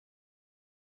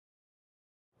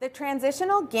The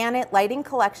transitional Gannet lighting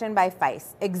collection by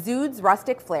Feiss exudes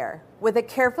rustic flair with a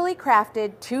carefully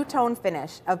crafted two-tone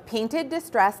finish of painted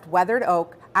distressed weathered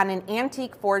oak on an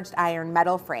antique forged iron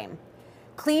metal frame.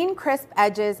 Clean, crisp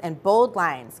edges and bold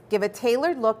lines give a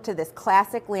tailored look to this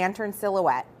classic lantern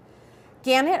silhouette.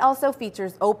 Gannet also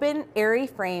features open, airy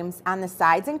frames on the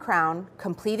sides and crown,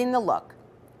 completing the look.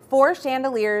 4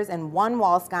 chandeliers and 1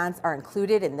 wall sconce are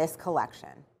included in this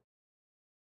collection.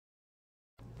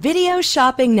 Video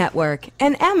Shopping Network,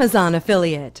 an Amazon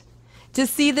affiliate. To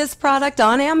see this product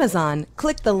on Amazon,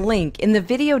 click the link in the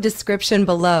video description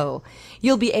below.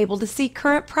 You'll be able to see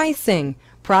current pricing,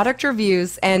 product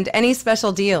reviews, and any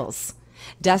special deals.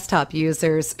 Desktop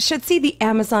users should see the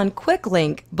Amazon quick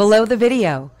link below the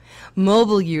video.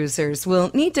 Mobile users will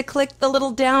need to click the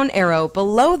little down arrow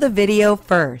below the video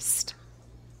first.